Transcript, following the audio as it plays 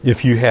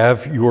If you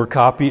have your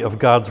copy of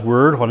God's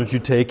Word, why don't you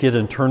take it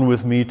and turn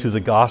with me to the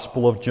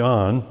Gospel of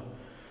John.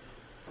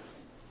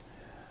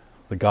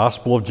 The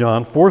Gospel of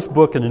John, fourth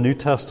book in the New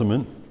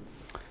Testament.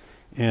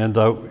 And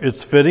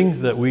it's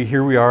fitting that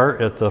here we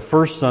are at the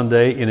first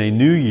Sunday in a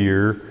new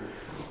year,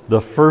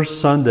 the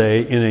first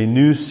Sunday in a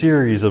new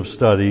series of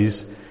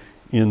studies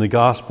in the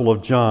Gospel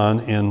of John.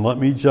 And let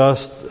me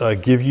just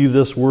give you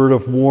this word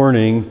of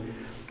warning.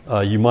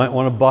 You might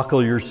want to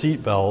buckle your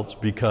seatbelts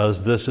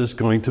because this is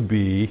going to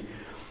be,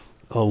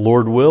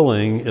 Lord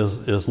willing,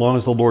 as long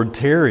as the Lord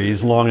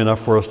tarries long enough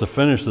for us to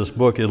finish this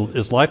book,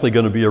 it's likely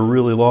going to be a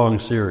really long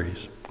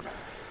series.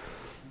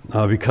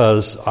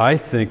 Because I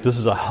think this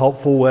is a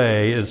helpful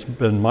way, it's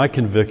been my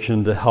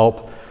conviction, to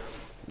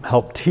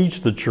help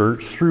teach the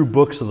church through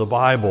books of the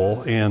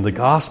Bible. And the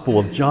Gospel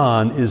of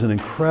John is an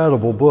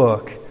incredible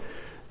book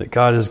that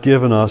God has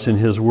given us in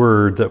His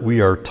Word that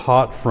we are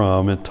taught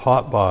from and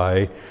taught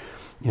by,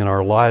 and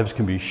our lives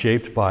can be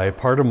shaped by.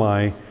 Part of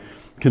my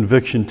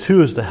conviction,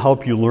 too, is to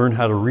help you learn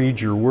how to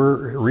read your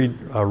word,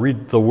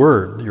 read the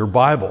Word, your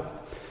Bible.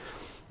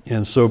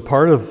 And so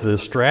part of the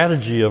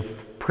strategy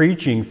of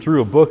preaching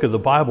through a book of the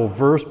Bible,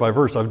 verse by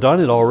verse, I've done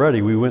it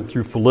already. We went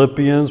through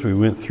Philippians, we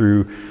went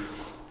through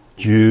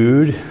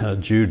Jude,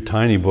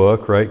 tiny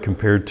book, right,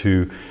 compared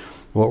to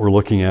what we're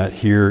looking at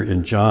here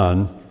in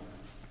John.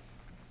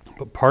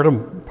 But part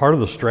of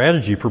the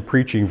strategy for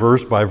preaching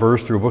verse by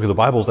verse through a book of the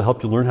Bible is to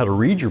help you learn how to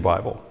read your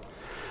Bible.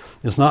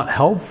 It's not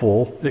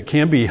helpful. It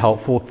can be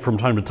helpful from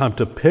time to time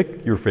to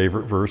pick your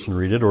favorite verse and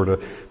read it, or to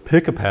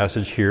pick a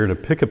passage here, to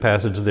pick a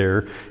passage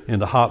there, and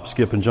to hop,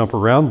 skip, and jump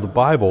around the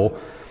Bible.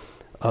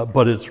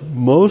 But it's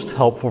most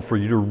helpful for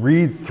you to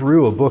read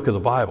through a book of the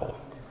Bible.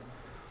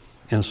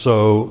 And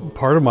so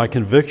part of my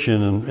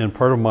conviction and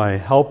part of my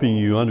helping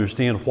you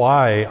understand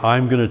why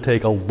I'm going to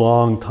take a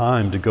long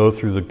time to go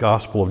through the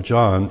Gospel of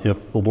John,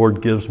 if the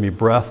Lord gives me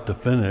breath to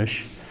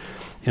finish,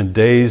 in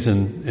days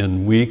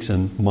and weeks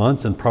and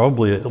months and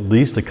probably at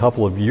least a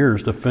couple of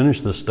years to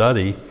finish the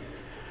study,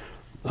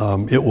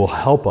 it will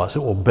help us.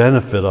 It will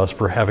benefit us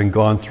for having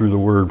gone through the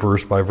Word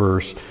verse by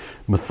verse,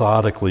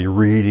 methodically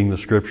reading the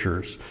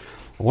Scriptures.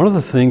 One of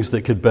the things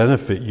that could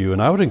benefit you, and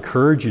I would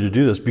encourage you to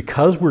do this,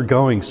 because we're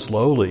going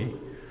slowly,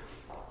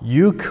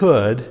 you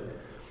could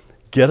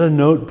get a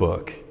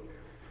notebook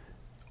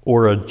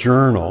or a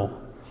journal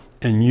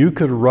and you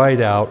could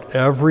write out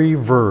every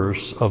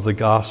verse of the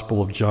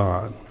Gospel of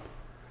John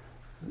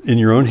in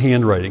your own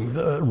handwriting.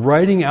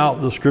 Writing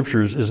out the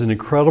Scriptures is an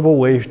incredible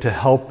way to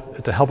help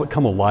it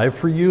come alive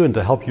for you and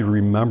to help you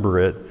remember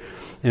it.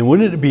 And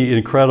wouldn't it be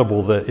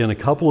incredible that in a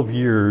couple of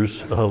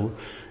years,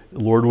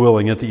 Lord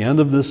willing, at the end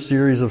of this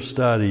series of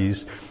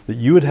studies, that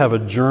you would have a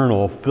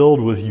journal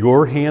filled with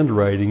your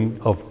handwriting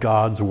of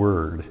God's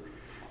Word.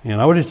 And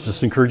I would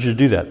just encourage you to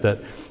do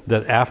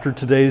that after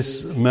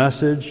today's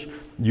message,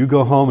 you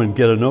go home and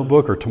get a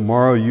notebook, or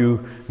tomorrow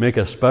you make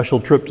a special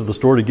trip to the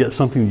store to get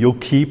something you'll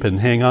keep and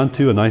hang on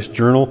to, a nice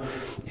journal,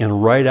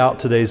 and write out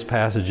today's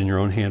passage in your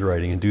own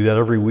handwriting. And do that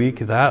every week.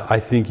 That, I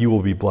think, you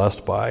will be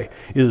blessed by.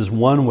 It is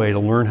one way to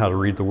learn how to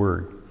read the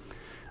Word.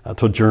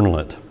 To journal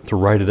it, to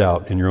write it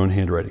out in your own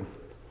handwriting.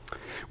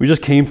 We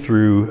just came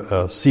through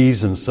a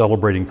season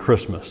celebrating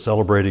Christmas,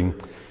 celebrating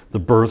the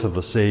birth of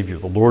the Savior,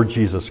 the Lord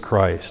Jesus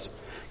Christ,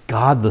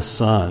 God the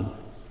Son.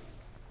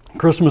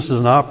 Christmas is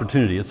an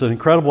opportunity. It's an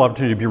incredible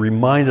opportunity to be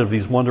reminded of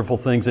these wonderful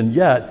things. And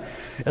yet,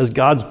 as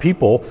God's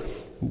people,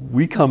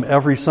 we come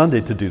every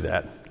Sunday to do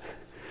that,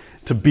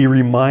 to be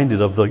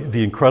reminded of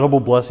the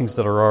incredible blessings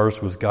that are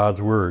ours with God's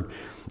Word.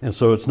 And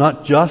so it's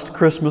not just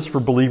Christmas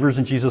for believers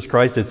in Jesus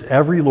Christ, it's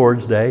every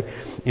Lord's Day.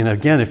 And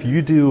again, if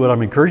you do what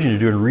I'm encouraging you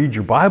to do and read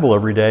your Bible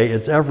every day,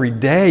 it's every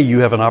day you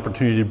have an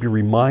opportunity to be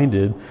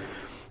reminded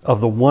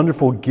of the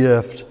wonderful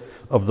gift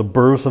of the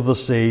birth of the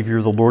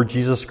Savior, the Lord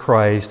Jesus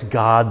Christ,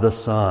 God the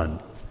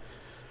Son.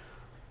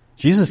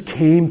 Jesus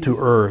came to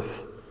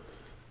earth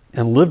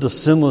and lived a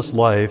sinless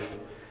life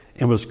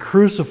and was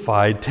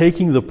crucified,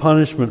 taking the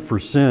punishment for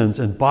sins.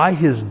 And by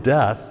His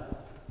death,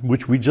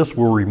 which we just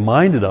were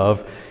reminded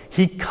of,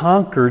 He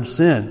conquered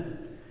sin.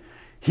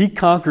 He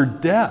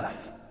conquered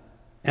death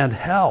and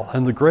hell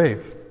and the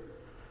grave.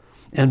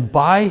 And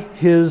by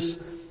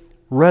His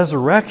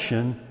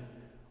resurrection,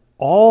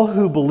 all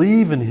who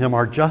believe in Him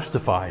are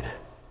justified,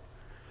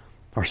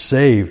 are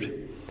saved.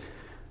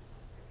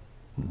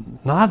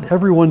 Not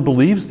everyone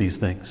believes these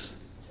things.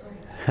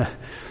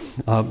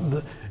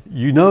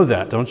 You know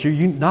that, don't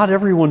you? Not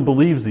everyone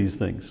believes these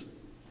things.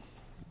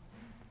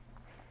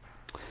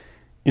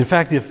 In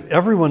fact, if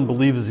everyone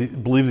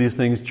believed these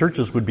things,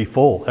 churches would be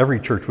full. Every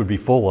church would be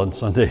full on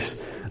Sundays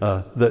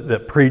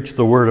that preach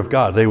the Word of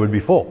God. They would be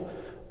full.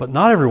 But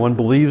not everyone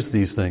believes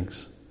these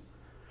things.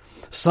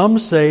 Some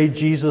say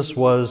Jesus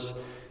was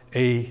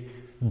a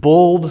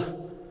bold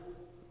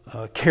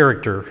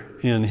character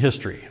in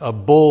history. A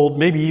bold,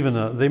 maybe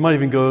even, they might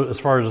even go as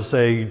far as to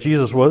say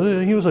Jesus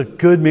was a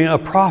good man, a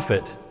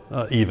prophet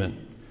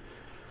even.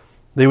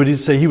 They would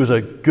say he was a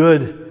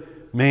good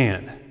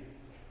man.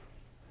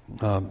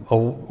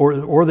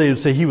 Or they would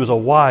say he was a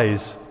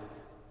wise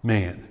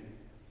man.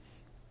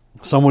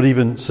 Some would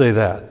even say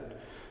that.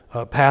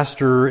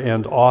 Pastor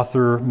and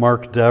author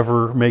Mark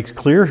Dever makes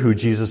clear who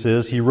Jesus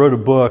is. He wrote a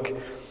book.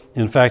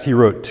 In fact, he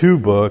wrote 2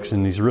 books,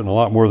 and he's written a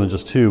lot more than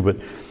just 2,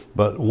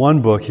 but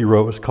one book he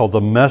wrote was called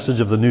The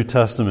Message of the New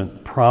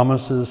Testament,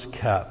 Promises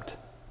Kept.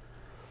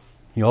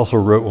 He also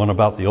wrote one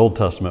about the Old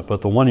Testament,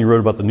 but the one he wrote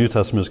about the New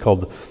Testament is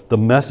called The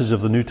Message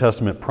of the New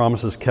Testament,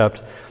 Promises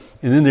Kept.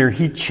 And in there,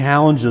 he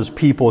challenges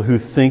people who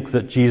think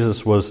that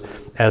Jesus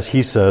was, as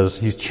he says,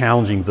 he's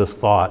challenging this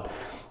thought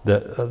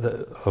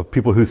of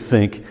people who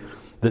think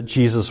that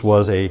Jesus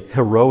was a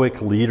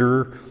heroic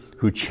leader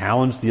who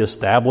challenged the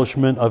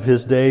establishment of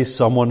his day,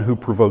 someone who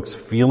provokes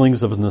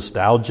feelings of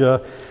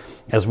nostalgia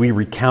as we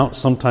recount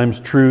sometimes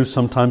true,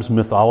 sometimes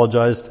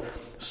mythologized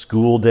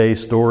school day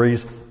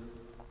stories.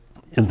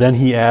 And then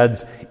he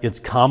adds, it's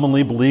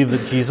commonly believed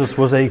that Jesus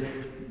was a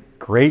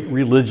great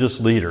religious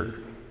leader.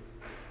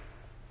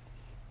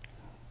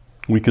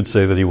 We could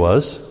say that he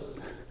was.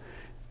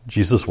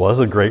 Jesus was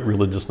a great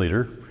religious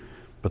leader,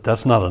 but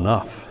that's not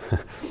enough.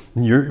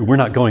 We're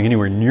not going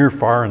anywhere near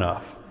far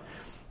enough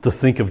to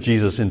think of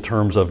Jesus in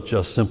terms of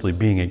just simply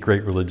being a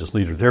great religious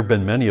leader. There have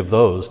been many of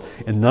those,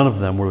 and none of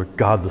them were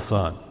God the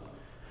Son,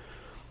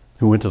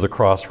 who went to the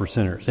cross for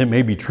sinners. It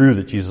may be true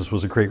that Jesus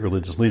was a great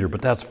religious leader,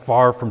 but that's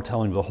far from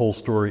telling the whole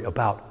story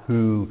about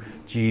who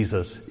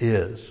Jesus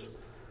is.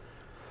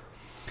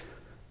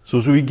 So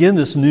as we begin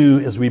this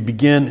new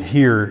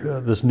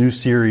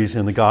series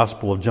in the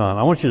Gospel of John,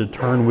 I want you to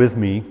turn with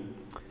me.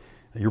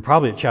 You're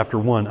probably at chapter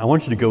 1. I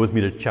want you to go with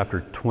me to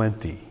chapter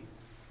 20.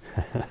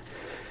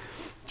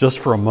 Just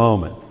for a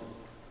moment.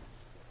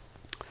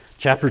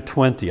 Chapter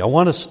 20. I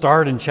want to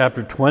start in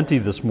chapter 20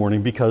 this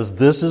morning because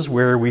this is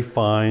where we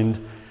find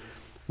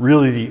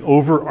really the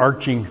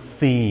overarching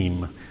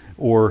theme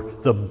or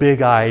the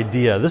big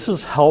idea. This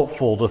is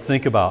helpful to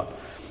think about.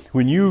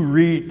 When you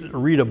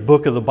read a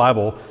book of the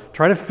Bible,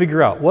 try to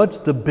figure out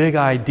what's the big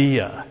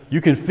idea.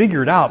 You can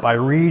figure it out by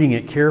reading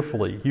it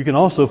carefully. You can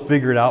also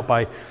figure it out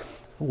by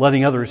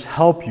letting others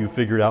help you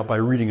figure it out by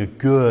reading a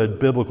good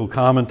biblical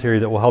commentary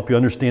that will help you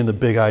understand the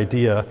big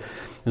idea.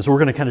 And so we're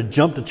going to kind of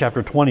jump to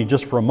chapter 20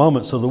 just for a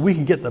moment so that we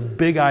can get the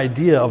big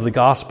idea of the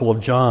Gospel of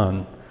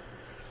John.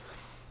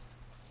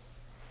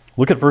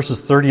 Look at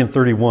verses 30 and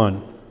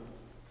 31.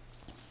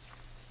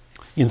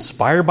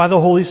 Inspired by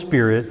the Holy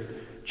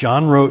Spirit,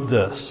 John wrote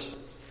this.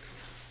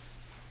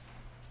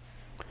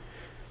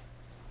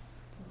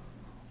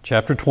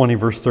 Chapter 20,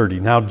 verse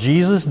 30. Now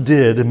Jesus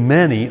did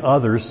many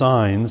other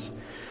signs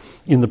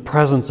in the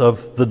presence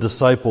of the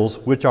disciples,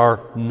 which are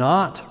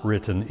not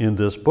written in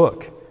this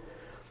book.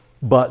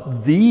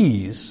 But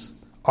these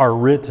are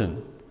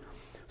written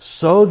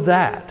so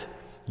that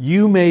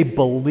you may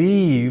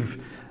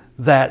believe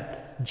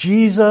that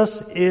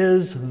Jesus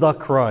is the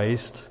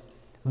Christ,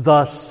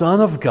 the Son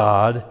of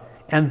God,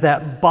 and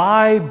that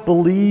by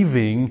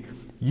believing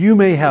you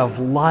may have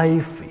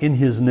life in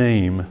His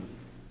name.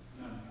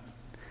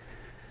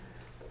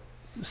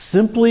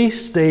 Simply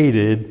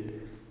stated,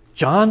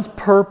 John's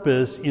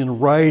purpose in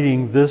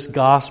writing this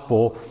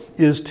gospel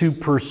is to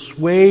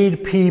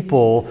persuade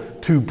people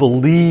to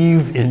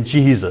believe in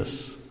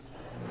Jesus.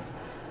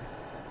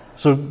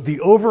 So the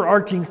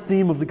overarching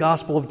theme of the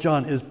Gospel of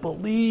John is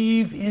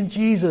believe in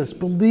Jesus,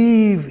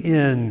 believe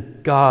in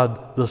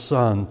God the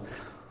Son.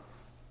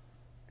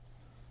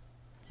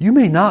 You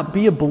may not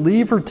be a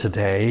believer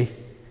today.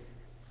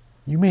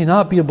 You may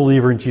not be a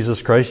believer in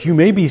Jesus Christ. You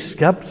may be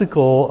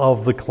skeptical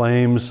of the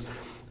claims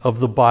of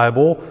the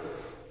Bible.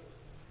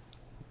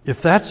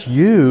 If that's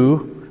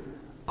you,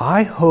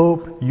 I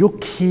hope you'll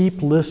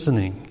keep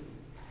listening.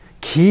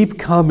 Keep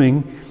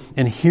coming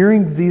and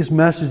hearing these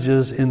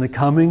messages in the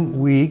coming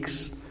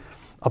weeks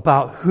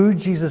about who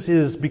Jesus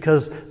is,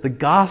 because the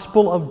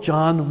Gospel of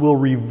John will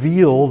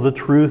reveal the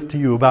truth to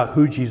you about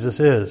who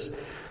Jesus is.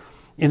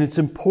 And it's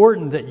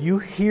important that you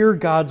hear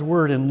God's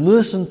Word and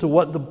listen to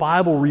what the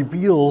Bible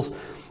reveals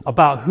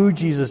about who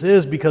Jesus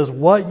is, because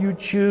what you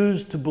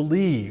choose to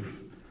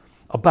believe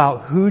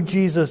about who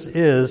Jesus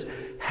is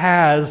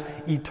has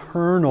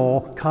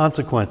eternal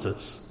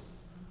consequences.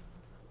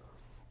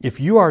 If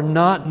you are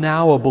not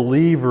now a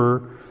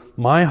believer,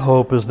 my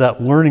hope is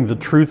that learning the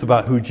truth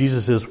about who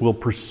Jesus is will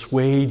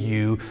persuade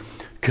you,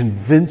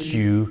 convince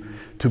you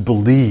to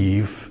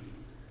believe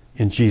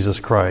in Jesus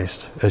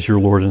Christ as your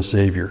Lord and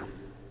Savior.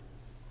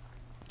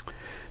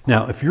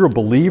 Now, if you're a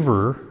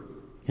believer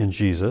in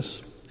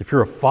Jesus, if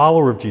you're a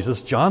follower of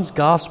Jesus, John's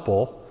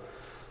gospel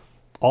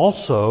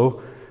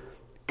also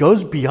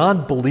goes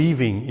beyond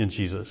believing in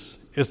Jesus.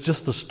 It's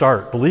just the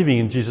start. Believing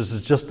in Jesus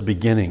is just the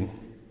beginning.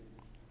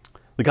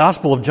 The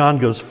Gospel of John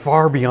goes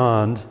far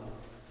beyond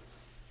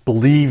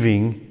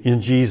believing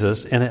in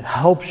Jesus, and it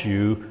helps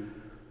you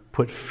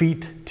put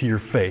feet to your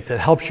faith. It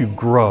helps you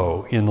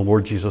grow in the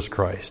Lord Jesus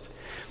Christ.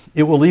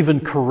 It will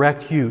even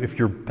correct you if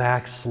you're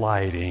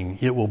backsliding.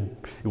 It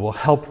will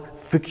help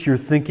fix your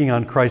thinking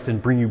on Christ and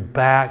bring you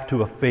back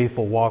to a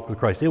faithful walk with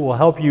Christ. It will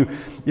help you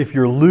if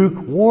you're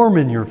lukewarm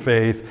in your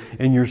faith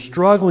and you're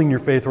struggling in your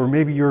faith, or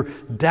maybe you're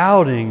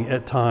doubting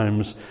at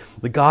times.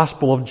 The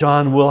Gospel of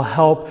John will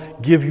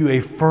help give you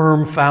a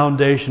firm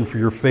foundation for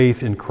your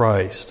faith in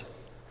Christ.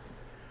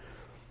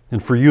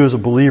 And for you as a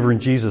believer in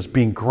Jesus,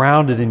 being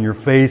grounded in your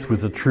faith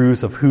with the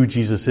truth of who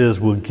Jesus is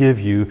will give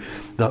you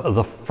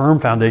the firm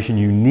foundation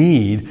you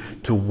need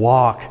to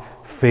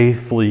walk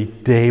faithfully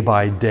day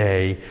by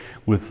day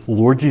with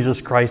Lord Jesus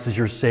Christ as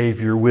your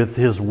Savior, with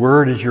His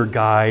Word as your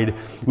guide,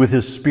 with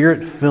His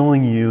Spirit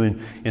filling you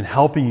and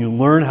helping you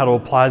learn how to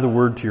apply the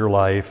Word to your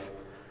life,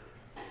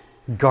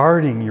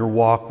 guarding your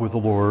walk with the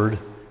Lord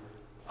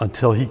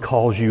until He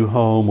calls you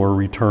home or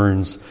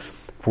returns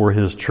for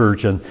His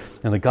church. And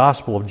the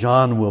Gospel of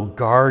John will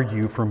guard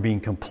you from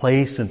being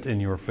complacent in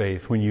your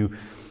faith. When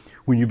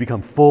you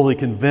become fully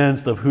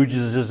convinced of who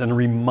Jesus is and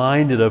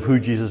reminded of who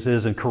Jesus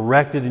is and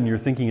corrected in your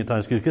thinking at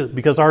times,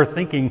 because our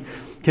thinking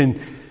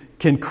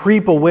can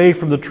creep away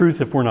from the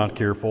truth if we're not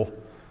careful.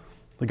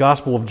 The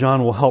Gospel of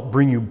John will help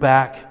bring you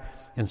back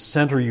and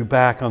center you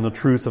back on the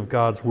truth of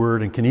God's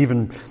Word, and can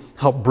even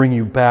help bring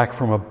you back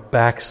from a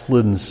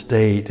backslidden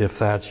state if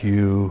that's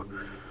you.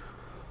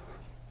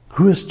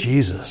 Who is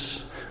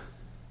Jesus?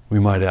 We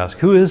might ask.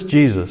 Who is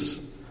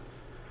Jesus?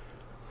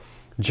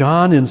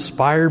 John,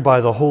 inspired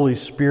by the Holy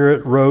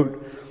Spirit,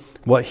 wrote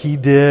what he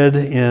did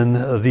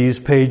in these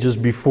pages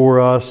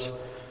before us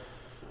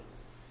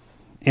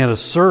and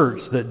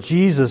asserts that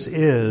Jesus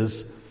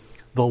is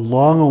the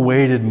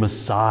long-awaited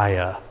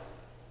Messiah,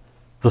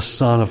 the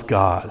Son of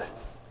God.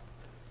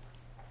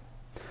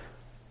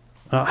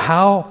 Now,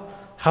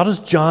 how does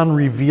John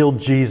reveal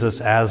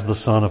Jesus as the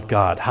Son of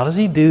God? How does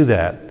he do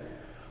that?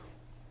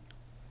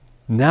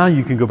 Now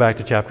you can go back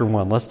to chapter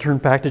 1. Let's turn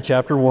back to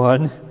chapter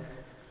 1.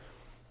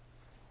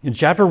 In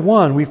chapter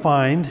 1, we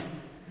find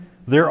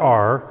there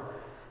are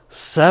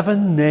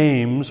 7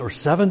 names or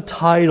 7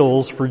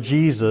 titles for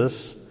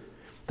Jesus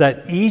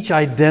that each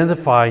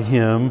identify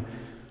Him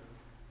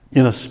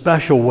in a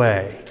special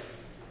way.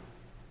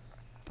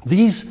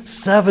 These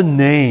 7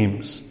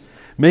 names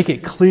make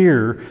it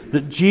clear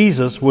that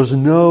Jesus was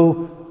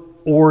no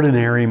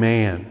ordinary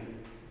man.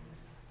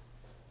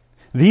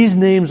 These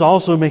names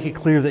also make it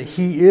clear that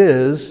He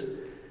is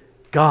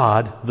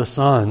God the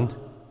Son.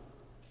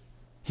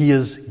 He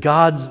is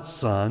God's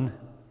Son.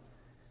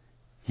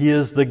 He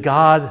is the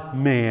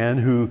God-man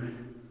who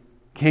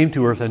came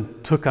to earth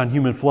and took on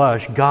human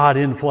flesh, God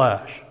in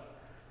flesh.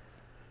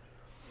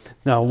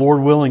 Now,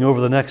 Lord willing, over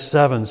the next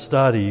 7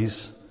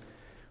 studies,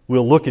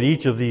 we'll look at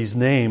each of these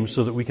names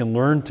so that we can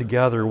learn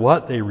together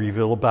what they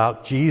reveal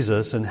about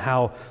Jesus and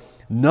how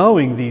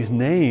knowing these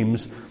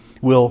names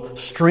will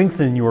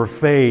strengthen your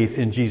faith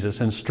in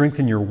Jesus and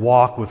strengthen your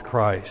walk with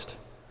Christ.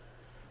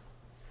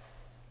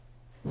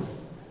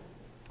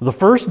 The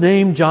first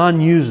name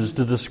John uses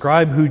to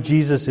describe who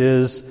Jesus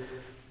is,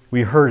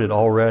 we heard it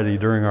already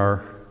during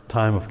our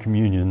time of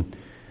communion.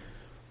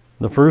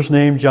 The first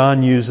name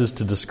John uses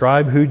to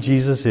describe who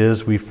Jesus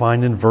is, we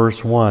find in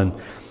verse 1.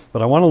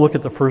 But I want to look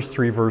at the first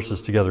 3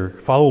 verses together.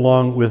 Follow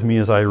along with me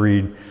as I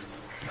read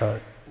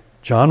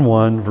John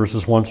 1,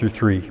 verses 1 through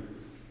 3.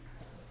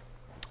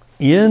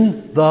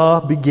 In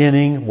the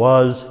beginning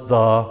was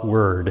the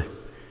Word.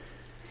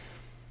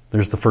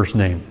 There's the first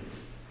name,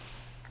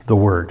 the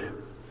Word.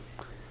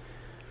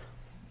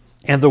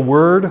 And the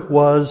Word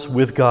was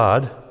with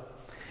God,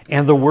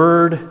 and the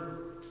Word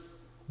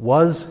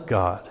was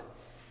God.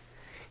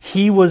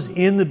 He was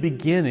in the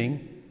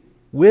beginning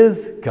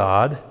with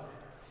God.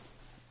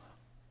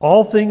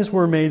 All things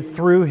were made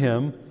through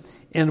Him,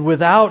 and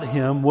without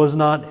Him was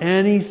not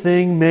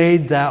anything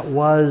made that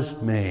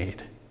was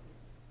made.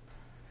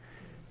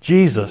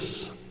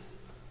 Jesus,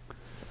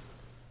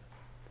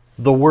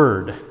 the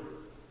Word.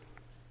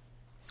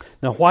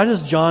 Now, why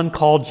does John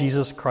call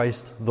Jesus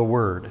Christ the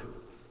Word?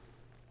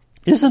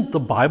 Isn't the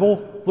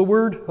Bible the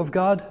Word of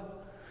God?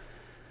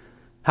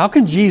 How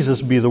can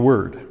Jesus be the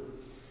Word?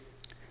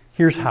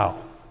 Here's how.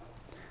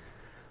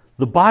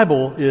 The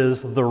Bible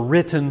is the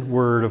written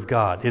Word of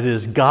God. It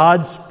is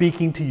God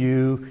speaking to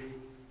you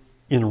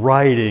in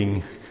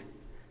writing.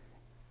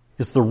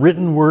 It's the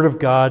written Word of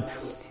God.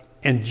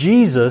 And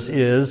Jesus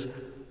is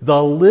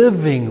the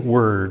living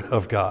Word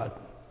of God.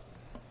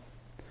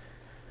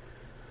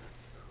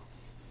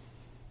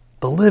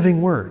 The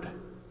living Word.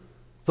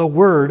 The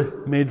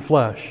Word made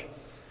flesh.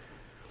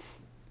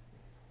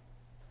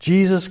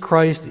 Jesus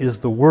Christ is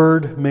the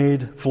Word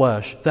made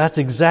flesh. That's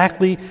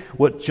exactly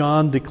what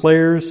John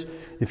declares.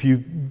 If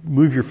you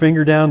move your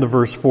finger down to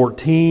verse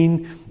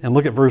 14 and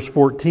look at verse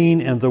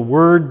 14, and the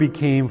Word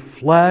became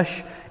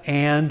flesh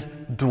and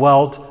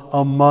dwelt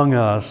among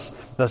us.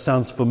 That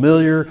sounds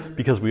familiar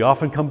because we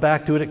often come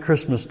back to it at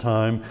Christmas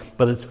time,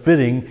 but it's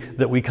fitting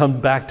that we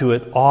come back to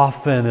it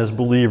often as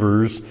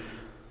believers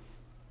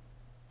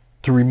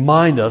to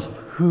remind us of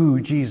who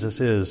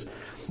Jesus is.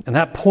 And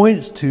that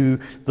points to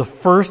the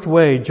first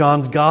way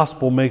John's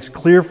Gospel makes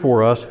clear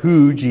for us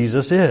who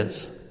Jesus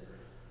is.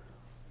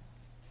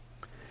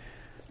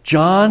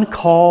 John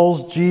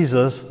calls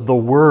Jesus the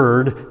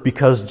Word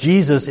because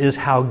Jesus is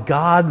how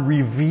God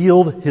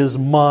revealed His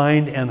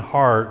mind and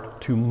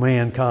heart to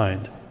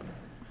mankind.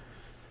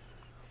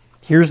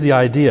 Here's the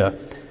idea.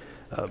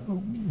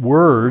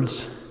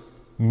 Words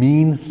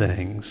mean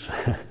things.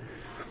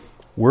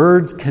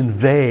 Words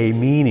convey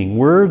meaning.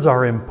 Words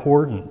are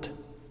important.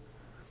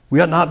 We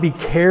ought not be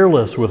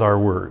careless with our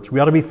words. We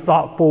ought to be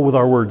thoughtful with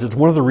our words. It's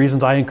one of the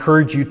reasons I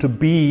encourage you to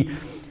be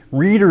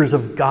readers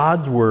of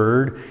God's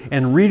Word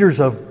and readers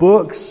of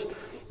books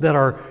that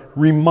are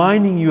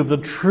reminding you of the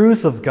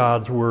truth of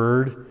God's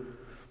Word,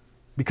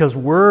 because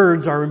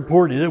words are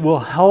important. It will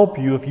help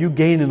you if you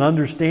gain an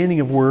understanding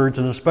of words,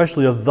 and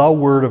especially of the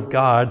Word of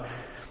God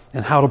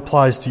and how it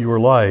applies to your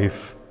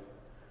life.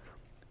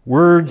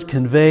 Words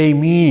convey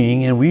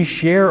meaning, and we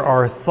share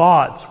our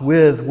thoughts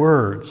with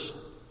words.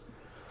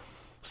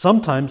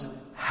 Sometimes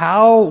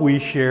how we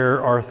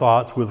share our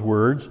thoughts with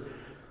words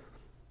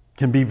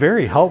can be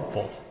very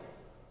helpful,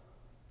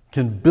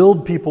 can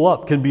build people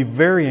up, can be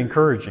very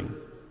encouraging.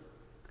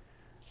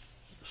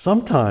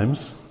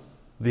 Sometimes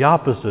the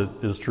opposite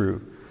is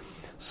true.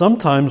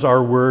 Sometimes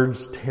our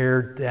words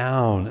tear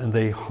down and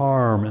they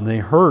harm and they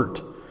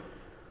hurt.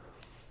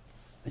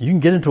 You can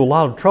get into a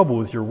lot of trouble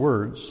with your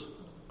words.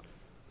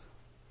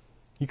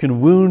 You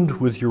can wound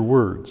with your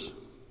words.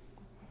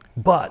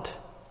 But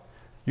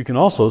you can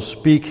also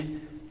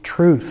speak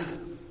truth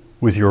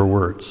with your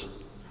words.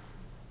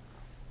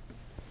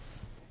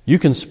 You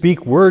can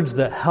speak words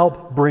that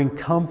help bring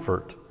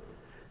comfort,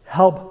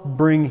 help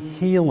bring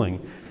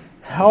healing,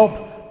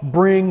 help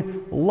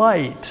bring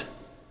light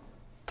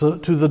to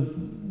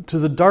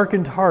the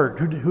darkened heart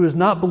who has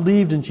not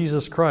believed in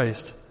Jesus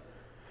Christ.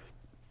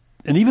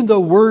 And even though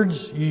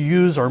words you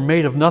use are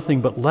made of nothing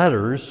but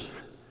letters,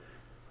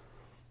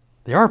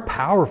 they are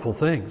powerful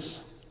things.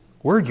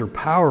 Words are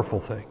powerful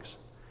things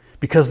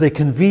because they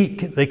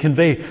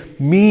convey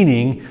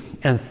meaning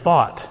and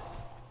thought.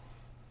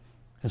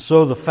 And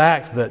so the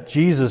fact that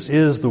Jesus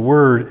is the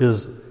Word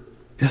is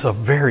a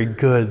very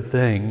good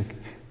thing.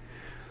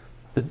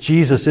 That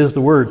Jesus is the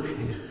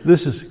Word.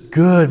 This is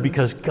good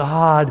because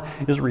God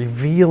is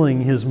revealing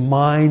His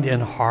mind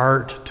and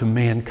heart to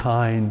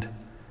mankind.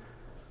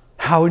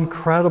 How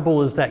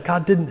incredible is that?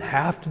 God didn't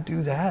have to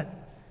do that.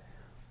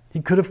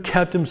 He could have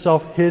kept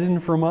Himself hidden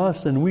from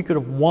us, and we could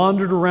have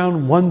wandered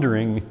around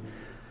wondering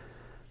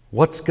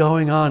what's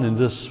going on in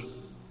this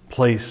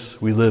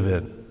place we live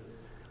in.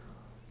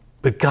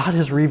 But God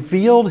has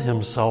revealed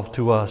Himself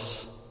to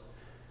us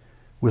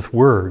with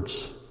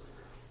words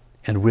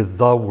and with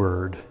the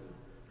Word,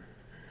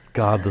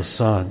 God the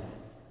Son.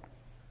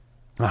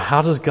 Now,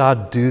 how does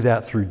God do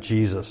that through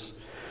Jesus?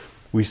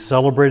 We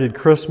celebrated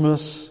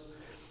Christmas.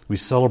 We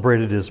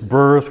celebrated His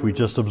birth. We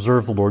just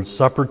observed the Lord's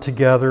Supper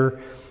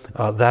together.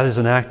 That is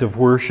an act of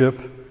worship.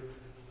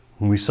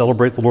 When we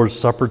celebrate the Lord's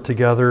Supper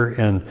together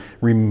and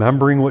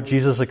remembering what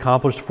Jesus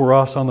accomplished for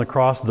us on the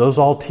cross, those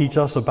all teach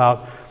us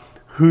about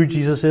who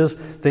Jesus is.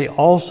 They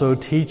also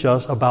teach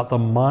us about the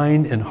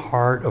mind and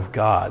heart of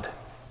God.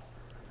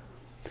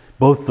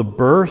 Both the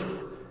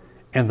birth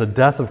and the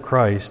death of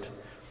Christ,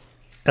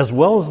 as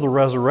well as the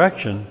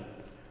resurrection,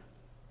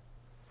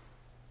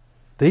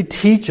 they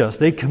teach us,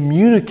 they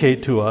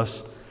communicate to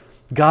us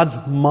God's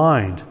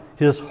mind,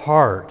 His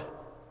heart.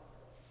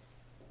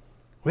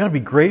 We ought to be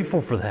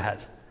grateful for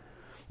that.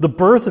 The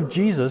birth of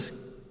Jesus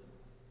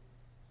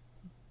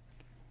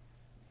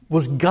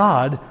was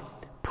God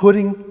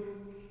putting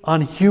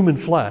on human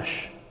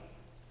flesh.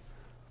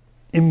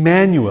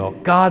 Emmanuel,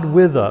 God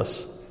with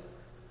us.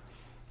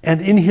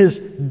 And in His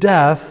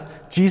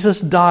death,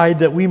 Jesus died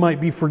that we might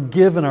be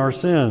forgiven our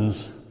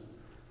sins.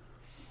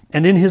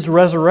 And in His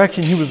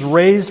resurrection, He was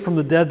raised from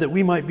the dead that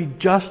we might be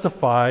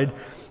justified.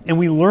 And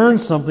we learn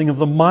something of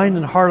the mind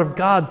and heart of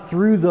God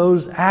through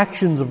those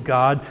actions of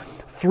God,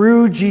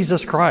 through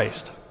Jesus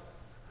Christ.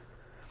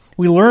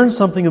 We learn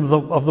something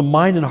of the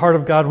mind and heart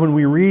of God when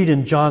we read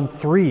in John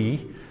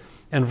 3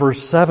 and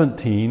verse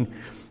 17,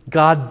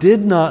 God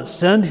did not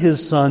send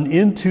His Son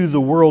into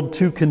the world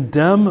to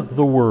condemn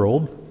the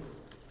world,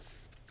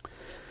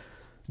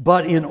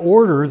 but in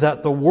order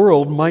that the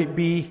world might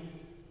be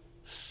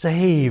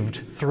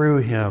saved through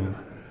Him.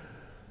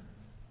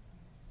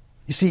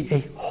 You see, a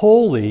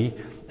holy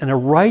and a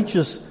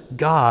righteous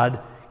God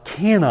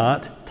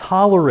cannot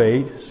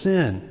tolerate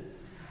sin.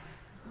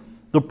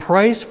 The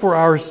price for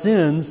our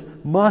sins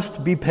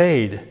must be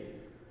paid.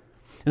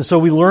 And so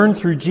we learn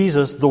through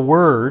Jesus, the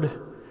Word,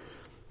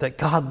 that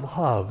God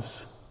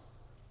loves.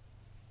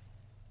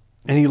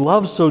 And He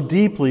loves so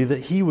deeply that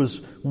He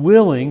was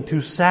willing to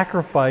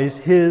sacrifice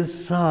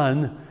His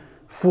Son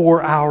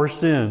for our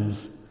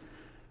sins.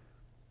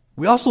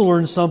 We also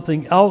learn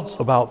something else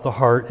about the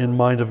heart and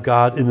mind of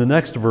God in the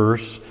next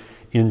verse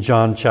in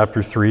John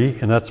chapter 3,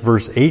 and that's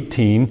verse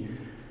 18.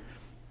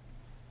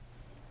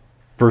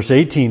 Verse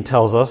 18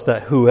 tells us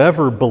that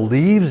whoever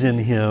believes in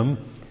Him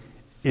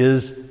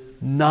is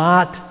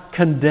not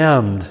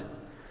condemned,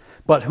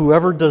 but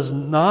whoever does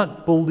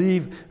not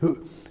believe,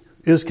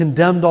 is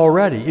condemned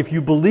already. If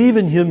you believe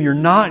in Him, you're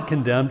not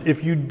condemned.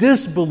 If you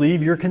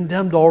disbelieve, you're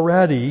condemned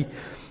already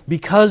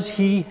because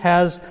he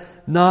has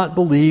not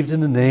believed in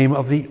the name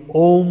of the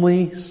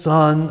only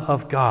Son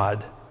of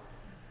God.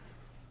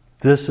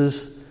 This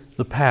is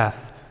the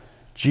path.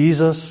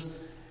 Jesus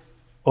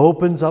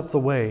opens up the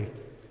way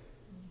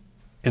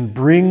and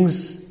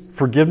brings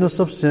forgiveness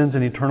of sins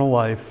and eternal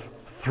life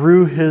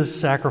through His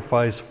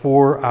sacrifice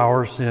for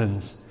our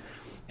sins.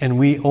 And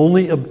we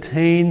only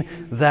obtain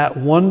that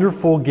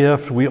wonderful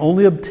gift, we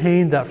only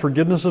obtain that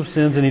forgiveness of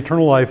sins and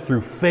eternal life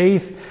through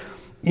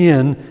faith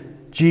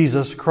in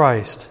Jesus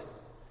Christ.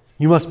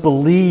 You must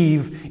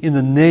believe in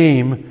the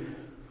name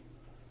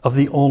of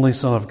the only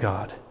Son of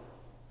God.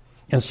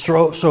 And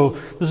so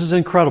this is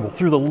incredible.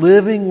 Through the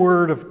living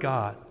Word of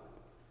God,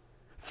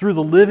 through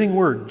the living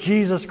Word,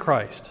 Jesus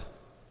Christ,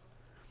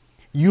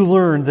 you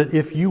learn that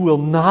if you will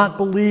not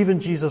believe in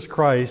Jesus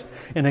Christ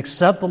and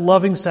accept the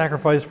loving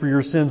sacrifice for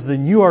your sins,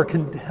 then you are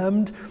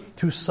condemned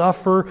to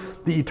suffer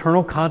the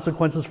eternal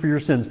consequences for your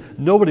sins.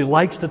 Nobody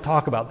likes to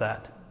talk about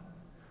that.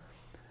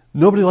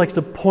 Nobody likes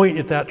to point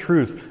at that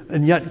truth,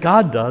 and yet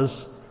God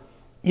does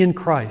in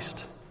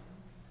Christ.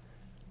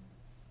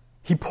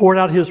 He poured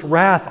out His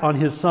wrath on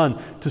His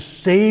Son to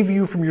save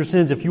you from your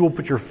sins if you will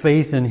put your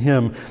faith in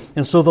Him.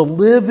 And so the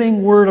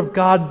living Word of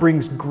God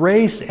brings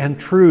grace and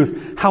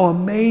truth. How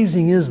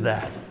amazing is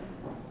that?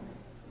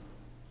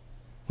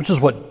 Which is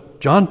what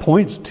John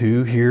points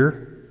to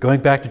here,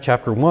 going back to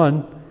chapter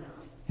 1,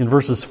 in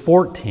verses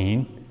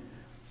 14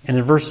 and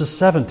in verses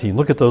 17.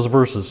 Look at those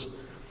verses.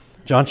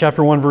 John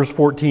chapter 1, verse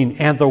 14.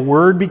 And the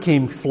Word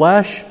became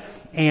flesh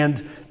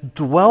and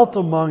dwelt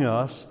among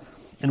us,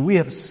 and we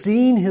have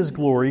seen His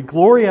glory,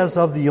 glory as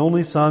of the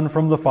only Son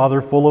from the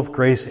Father, full of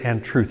grace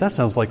and truth. That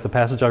sounds like the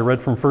passage I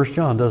read from 1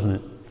 John, doesn't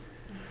it?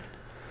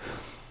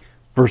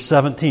 Verse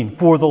 17.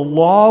 For the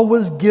law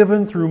was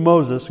given through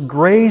Moses,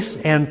 grace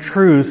and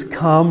truth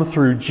come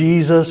through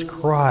Jesus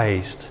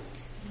Christ.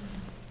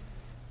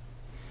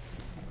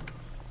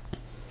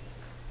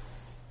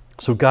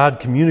 So God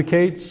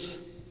communicates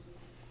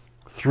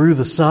through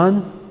the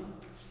Son,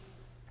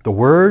 the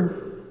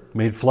Word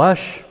made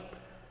flesh,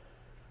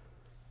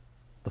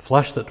 the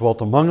flesh that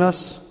dwelt among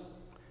us,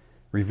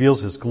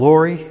 reveals His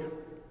glory,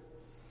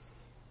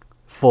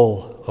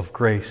 full of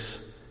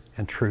grace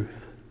and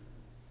truth.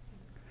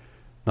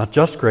 Not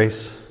just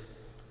grace,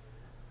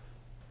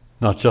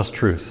 not just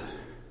truth,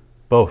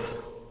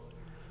 both.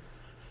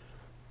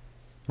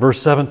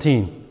 Verse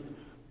 17.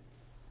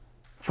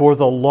 For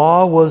the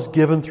law was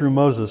given through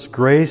Moses,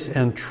 grace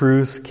and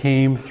truth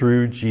came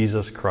through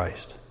Jesus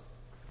Christ.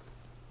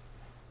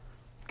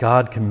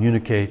 God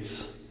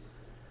communicates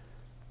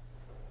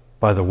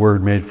by the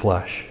Word made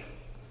flesh.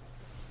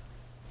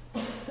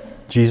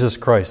 Jesus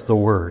Christ, the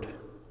Word.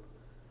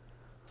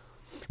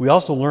 We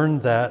also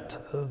learned that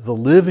the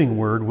living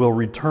Word will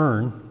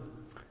return.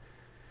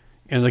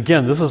 And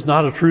again, this is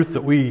not a truth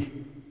that we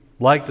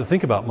like to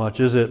think about much,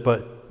 is it?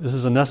 But this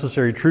is a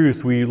necessary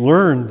truth. We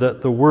learned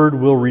that the Word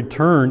will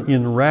return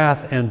in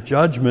wrath and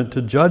judgment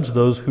to judge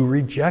those who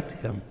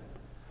reject Him.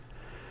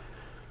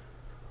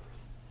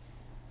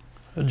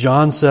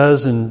 John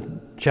says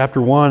in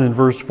chapter 1 and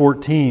verse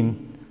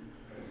 14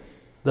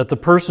 that the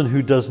person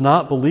who does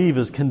not believe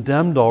is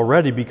condemned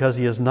already because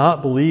he has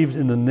not believed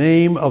in the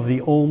name of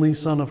the only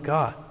Son of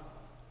God.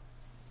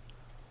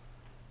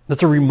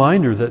 That's a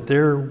reminder that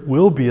there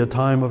will be a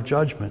time of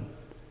judgment.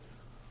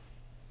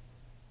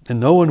 And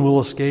no one will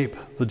escape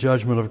the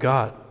judgment of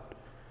God.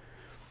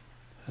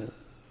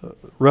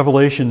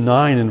 Revelation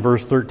 9 and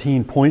verse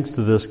 13 points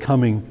to this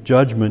coming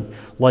judgment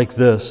like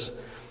this.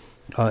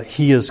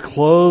 He is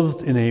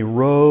clothed in a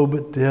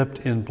robe dipped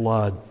in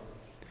blood,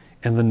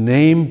 and the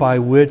name by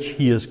which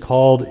he is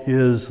called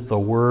is the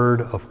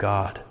Word of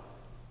God.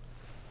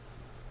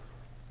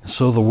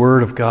 So the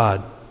Word of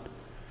God,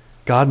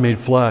 God made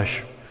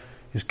flesh,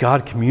 is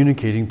God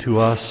communicating to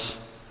us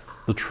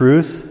the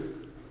truth,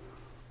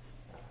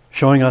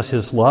 showing us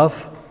His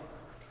love,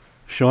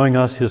 showing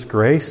us His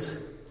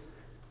grace,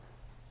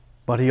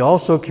 but He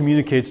also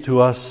communicates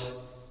to us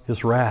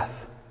His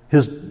wrath.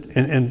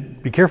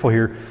 And be careful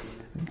here,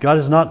 God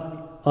is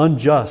not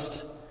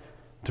unjust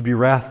to be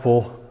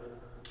wrathful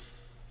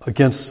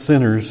against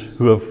sinners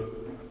who have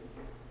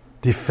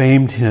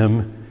defamed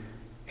Him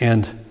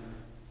and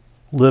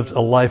lived a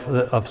life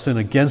of sin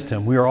against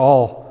Him. We are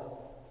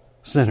all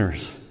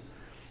sinners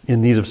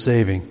in need of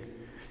saving.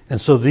 And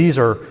so these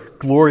are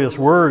glorious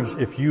words.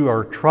 If you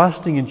are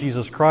trusting in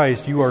Jesus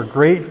Christ, you are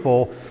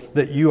grateful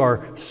that you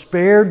are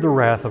spared the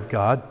wrath of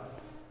God.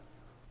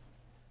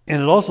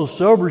 And it also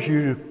sobers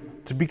you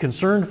to be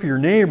concerned for your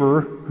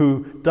neighbor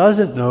who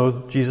doesn't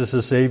know Jesus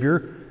as Savior,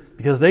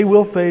 because they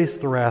will face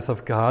the wrath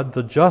of God,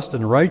 the just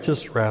and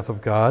righteous wrath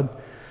of God.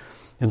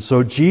 And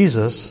so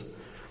Jesus,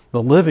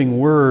 the living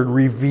Word,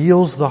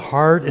 reveals the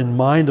heart and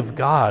mind of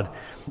God.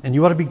 And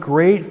you ought to be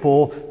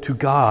grateful to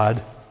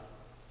God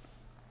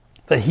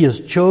that He has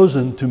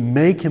chosen to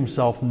make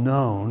Himself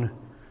known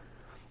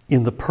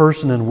in the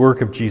person and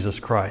work of Jesus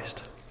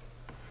Christ.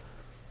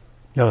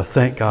 You ought to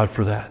thank God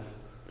for that.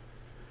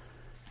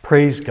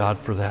 Praise God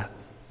for that.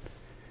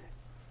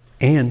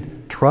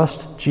 And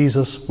trust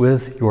Jesus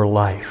with your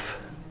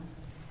life.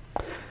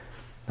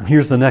 And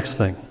here's the next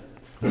thing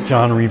that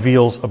John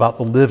reveals about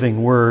the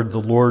living Word,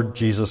 the Lord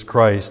Jesus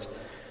Christ.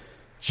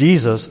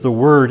 Jesus, the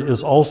Word,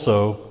 is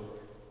also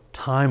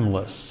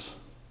timeless.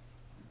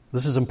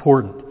 This is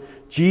important.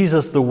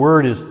 Jesus, the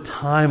Word, is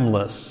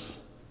timeless.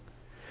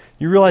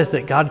 You realize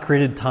that God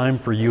created time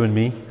for you and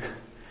me?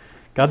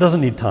 God doesn't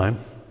need time.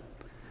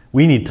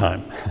 We need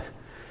time.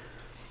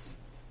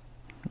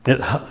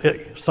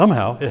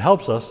 Somehow it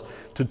helps us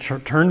to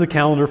turn the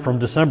calendar from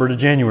December to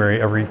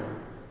January every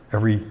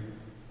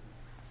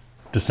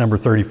December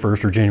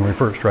 31st or January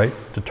 1st, right?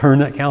 To turn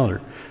that calendar.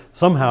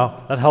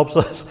 Somehow that helps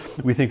us.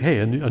 We think, hey,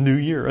 a new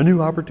year, a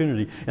new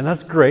opportunity. And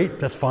that's great.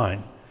 That's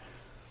fine.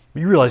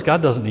 But you realize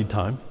God doesn't need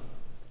time.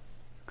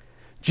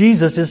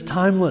 Jesus is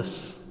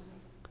timeless.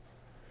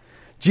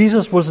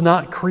 Jesus was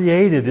not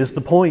created, is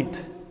the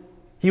point.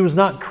 He was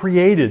not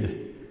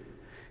created.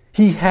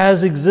 He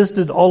has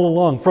existed all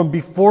along, from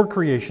before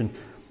creation.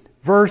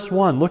 Verse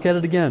 1, look at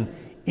it again.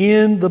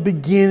 In the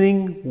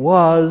beginning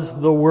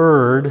was the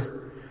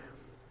Word,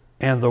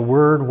 and the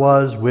Word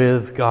was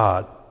with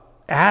God.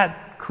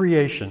 At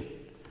creation,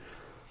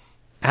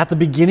 at the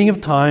beginning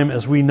of time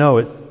as we know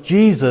it,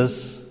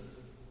 Jesus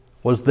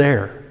was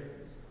there.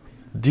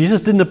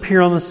 Jesus didn't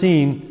appear on the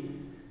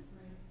scene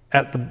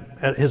at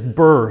his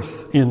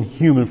birth in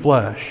human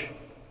flesh.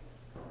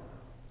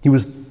 He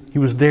was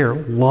there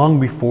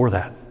long before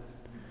that.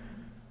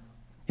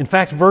 In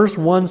fact, verse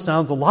 1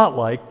 sounds a lot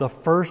like the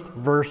first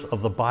verse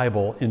of the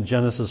Bible in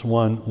Genesis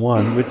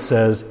 1:1, which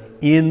says,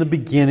 "In the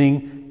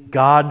beginning,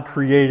 God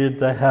created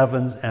the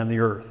heavens and the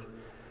earth."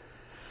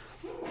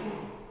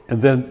 And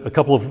then a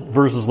couple of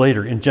verses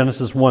later, in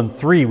Genesis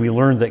 1:3, we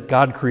learn that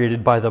God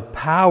created by the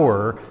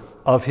power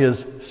of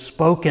His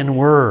spoken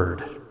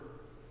word.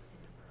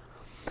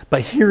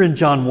 But here in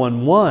John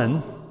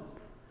 1:1,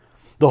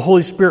 the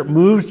Holy Spirit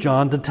moves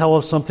John to tell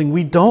us something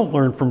we don't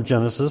learn from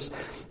Genesis,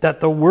 that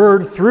the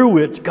Word through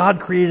which God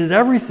created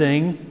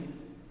everything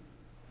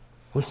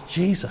was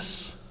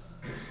Jesus.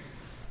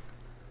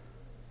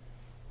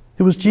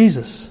 It was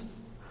Jesus.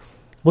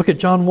 Look at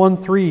John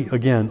 1:3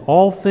 again.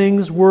 All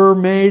things were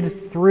made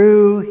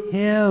through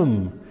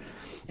Him,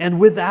 and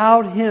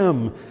without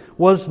Him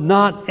was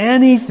not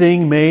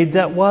anything made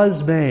that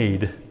was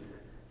made.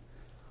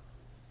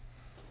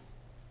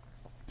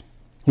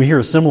 We hear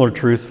a similar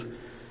truth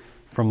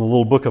from the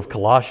little book of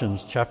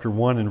Colossians, chapter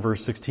 1 and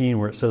verse 16,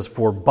 where it says,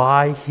 "For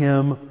by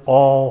Him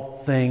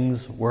all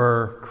things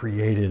were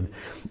created,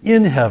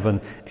 in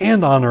heaven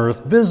and on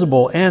earth,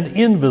 visible and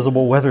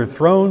invisible, whether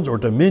thrones or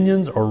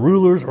dominions or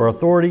rulers or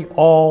authority,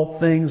 all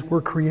things were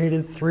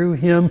created through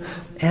Him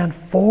and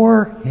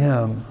for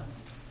Him."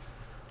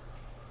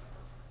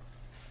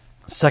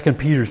 2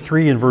 Peter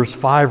 3 and verse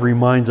 5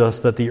 reminds us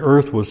that the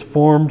earth was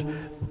formed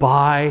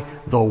by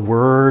the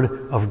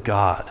Word of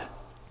God.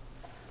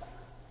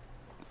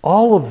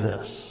 All of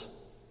this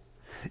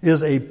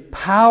is a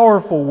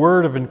powerful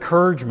word of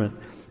encouragement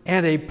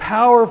and a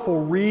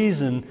powerful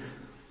reason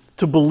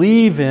to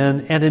believe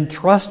in and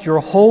entrust your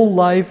whole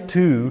life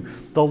to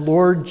the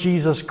Lord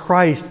Jesus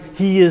Christ.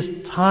 He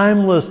is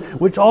timeless,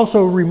 which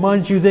also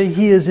reminds you that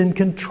He is in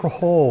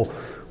control.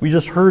 We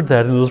just heard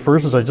that in those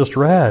verses I just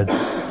read.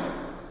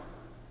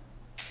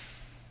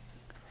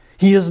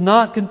 He is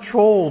not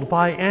controlled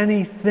by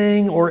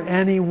anything or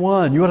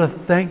anyone. You ought to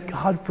thank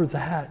God for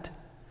that.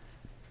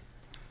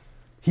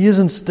 He is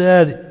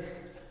instead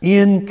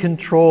in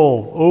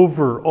control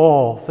over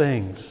all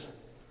things.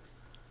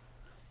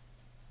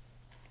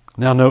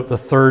 Now note the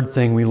third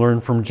thing we learn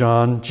from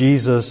John.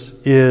 Jesus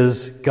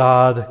is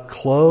God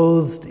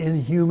clothed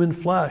in human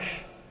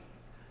flesh.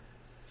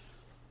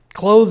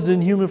 Clothed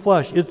in human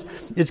flesh.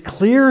 It's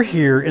clear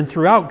here and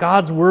throughout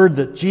God's Word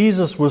that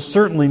Jesus was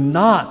certainly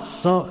not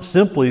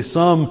simply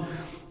some,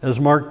 as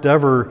Mark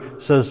Dever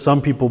says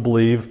some people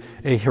believe,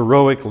 a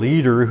heroic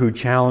leader who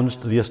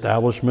challenged the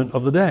establishment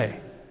of the day.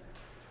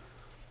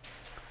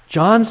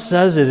 John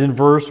says it in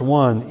verse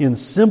 1 in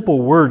simple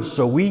words,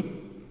 so we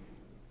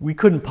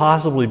couldn't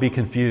possibly be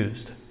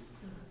confused.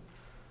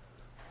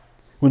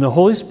 When the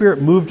Holy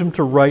Spirit moved him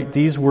to write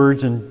these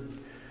words in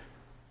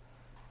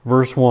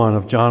verse 1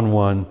 of John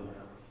 1,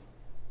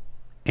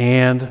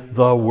 "And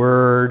the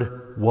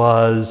Word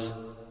was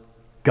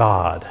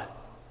God."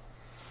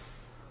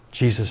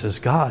 Jesus is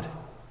God.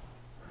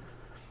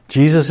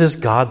 Jesus is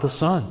God the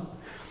Son.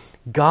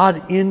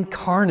 God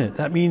incarnate.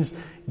 That means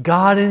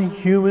God in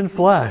human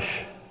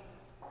flesh.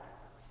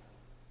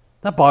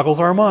 That boggles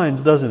our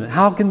minds, doesn't it?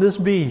 How can this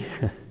be?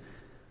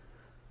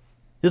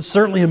 It's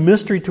certainly a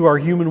mystery to our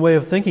human way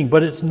of thinking,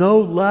 but it's no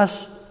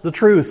less the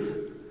truth.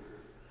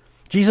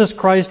 Jesus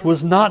Christ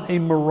was not a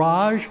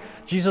mirage.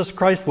 Jesus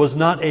Christ was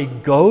not a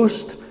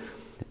ghost.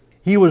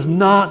 He was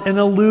not an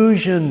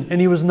illusion, and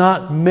He was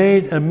not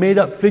a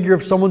made-up figure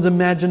of someone's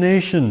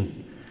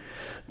imagination.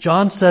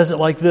 John says it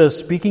like this,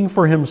 speaking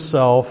for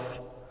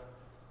himself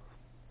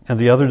and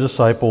the other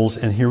disciples,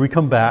 and here we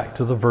come back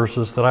to the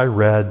verses that I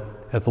read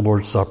at the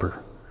Lord's Supper.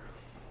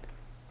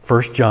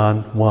 1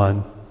 John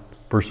 1,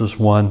 verses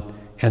 1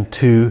 and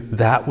 2,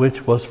 that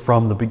which was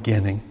from the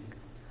beginning,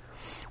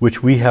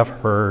 which we have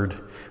heard,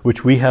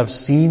 which we have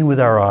seen with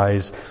our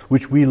eyes,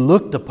 which we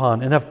looked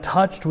upon and have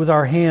touched with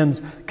our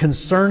hands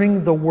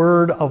concerning the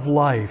word of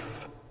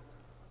life.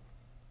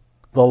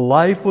 The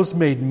life was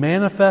made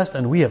manifest,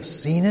 and we have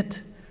seen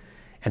it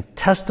and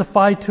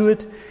testify to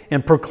it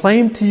and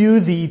proclaim to you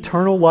the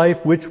eternal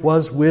life which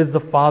was with the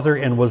Father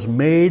and was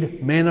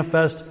made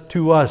manifest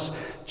to us.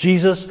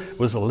 Jesus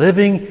was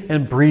living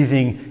and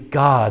breathing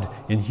God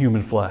in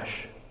human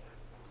flesh.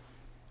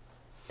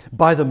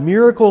 By the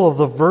miracle of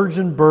the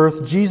virgin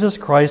birth, Jesus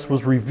Christ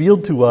was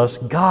revealed to us,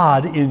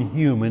 God in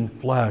human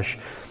flesh.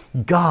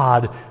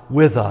 God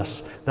with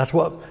us. That's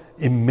what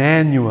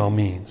Emmanuel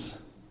means.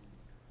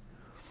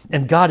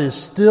 And God is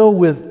still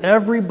with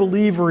every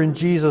believer in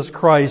Jesus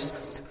Christ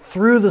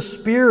through the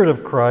Spirit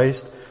of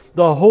Christ,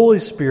 the Holy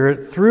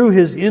Spirit, through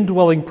His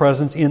indwelling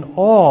presence in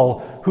all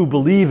who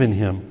believe in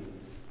Him.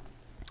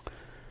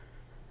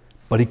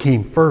 But He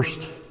came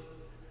first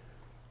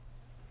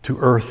to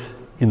earth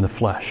in the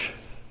flesh.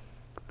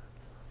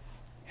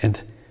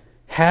 And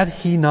had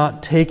He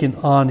not taken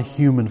on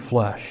human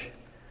flesh,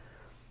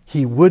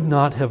 He would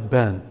not have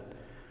been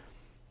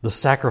the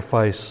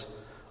sacrifice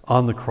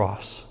on the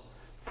cross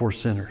for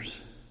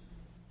sinners.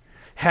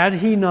 Had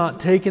He not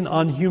taken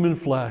on human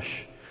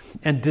flesh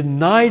and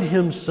denied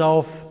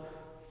Himself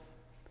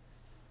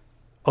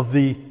of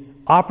the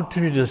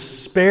opportunity to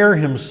spare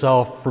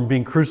Himself from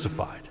being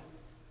crucified,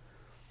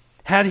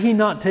 had He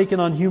not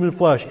taken on human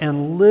flesh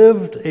and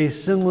lived a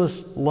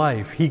sinless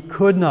life, He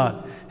could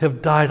not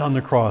have died on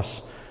the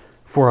cross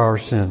for our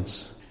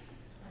sins.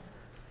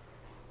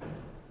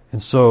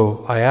 And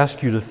so I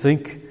ask you to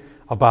think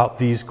about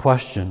these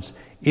questions.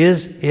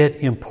 Is it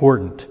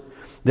important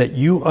that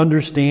you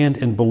understand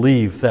and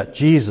believe that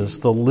Jesus,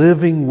 the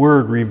living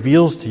Word,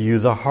 reveals to you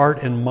the heart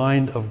and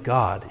mind of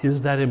God?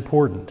 Is that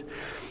important?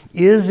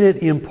 Is it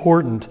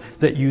important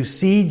that you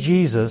see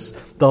Jesus,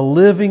 the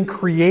living,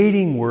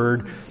 creating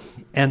Word,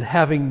 and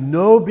having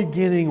no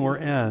beginning or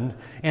end?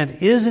 And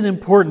is it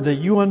important that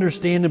you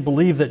understand and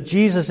believe that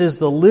Jesus is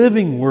the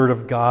living Word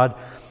of God?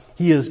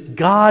 He is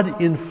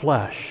God in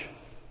flesh.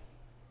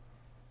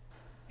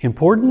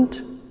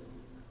 Important?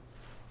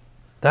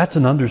 That's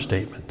an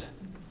understatement.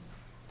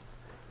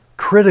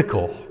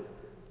 Critical.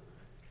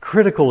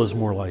 Critical is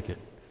more like it.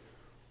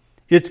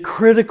 It's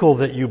critical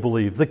that you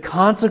believe. The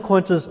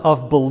consequences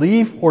of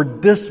belief or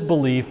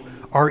disbelief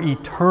are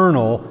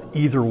eternal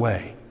either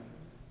way.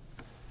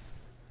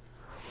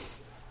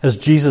 As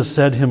Jesus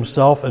said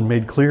Himself and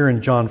made clear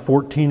in John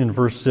 14 and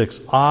verse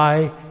 6,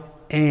 I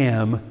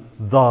am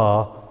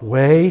the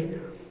way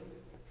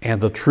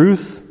and the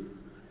truth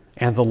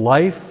and the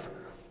life.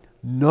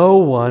 No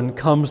one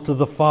comes to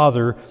the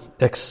Father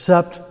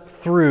except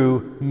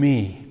through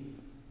me.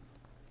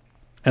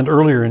 And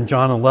earlier in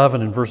John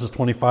 11 in verses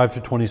 25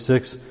 through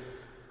 26,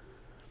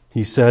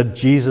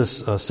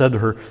 Jesus said to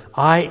her,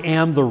 I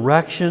am the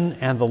resurrection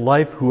and the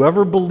life.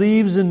 Whoever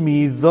believes in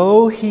me,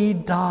 though he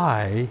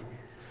die,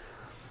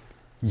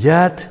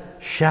 yet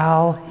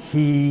shall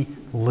he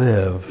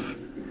live.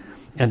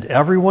 And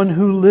everyone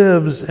who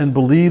lives and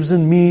believes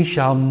in me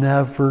shall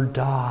never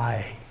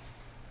die.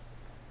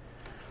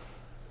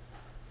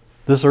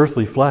 This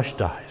earthly flesh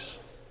dies,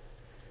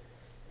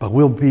 but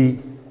we'll be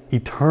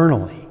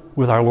eternally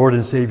with our Lord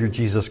and Savior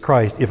Jesus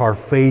Christ if our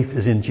faith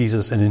is in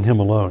Jesus and in Him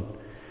alone.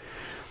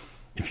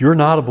 If you're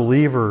not a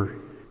believer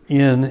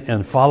in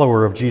and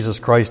follower of Jesus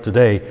Christ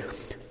today,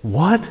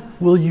 what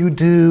will you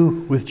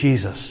do with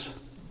Jesus?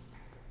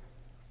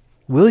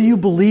 Will you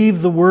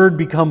believe the Word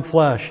become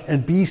flesh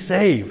and be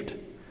saved?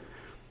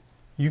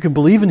 You can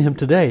believe in Him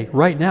today,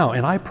 right now,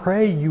 and I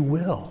pray you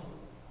will.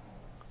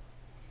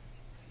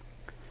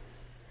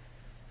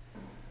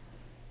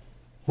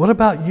 What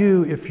about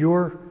you if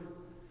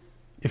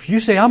you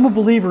say, I'm a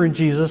believer in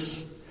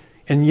Jesus,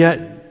 and yet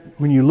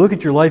when you look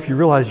at your life, you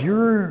realize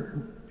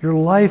your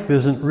life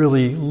isn't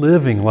really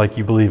living like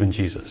you believe in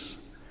Jesus?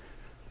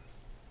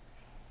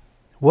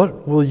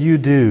 What will you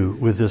do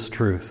with this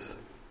truth?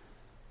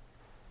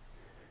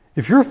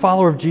 If you're a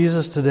follower of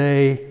Jesus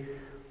today,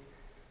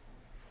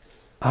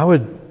 I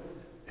would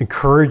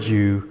encourage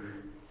you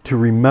to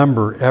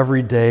remember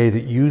every day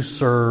that you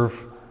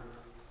serve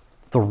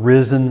the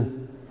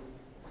risen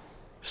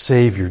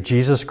Savior,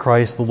 Jesus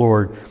Christ the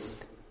Lord.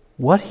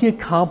 What He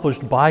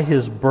accomplished by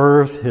His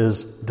birth,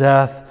 His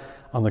death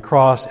on the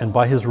cross, and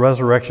by His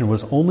resurrection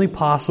was only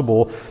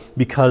possible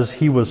because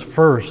He was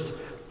first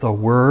the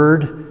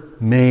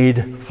Word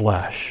made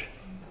flesh.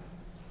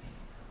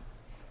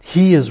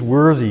 He is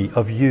worthy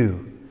of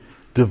you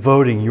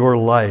devoting your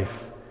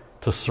life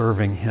to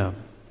serving Him.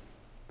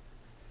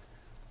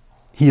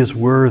 He is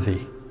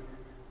worthy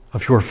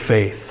of your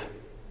faith.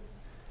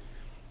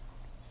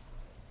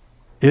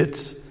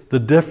 It's the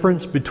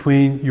difference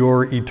between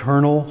your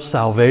eternal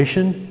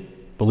salvation,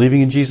 believing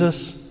in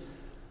Jesus,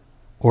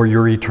 or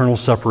your eternal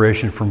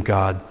separation from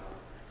God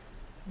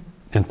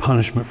and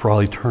punishment for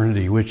all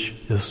eternity, which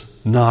is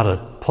not a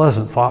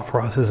pleasant thought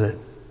for us, is it?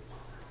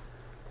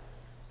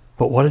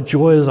 But what a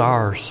joy is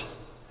ours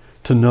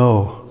to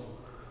know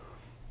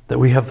that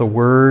we have the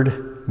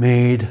Word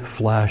made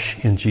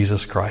flesh in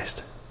Jesus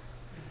Christ.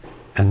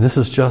 And this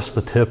is just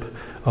the tip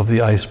of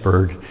the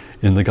iceberg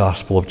in the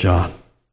Gospel of John.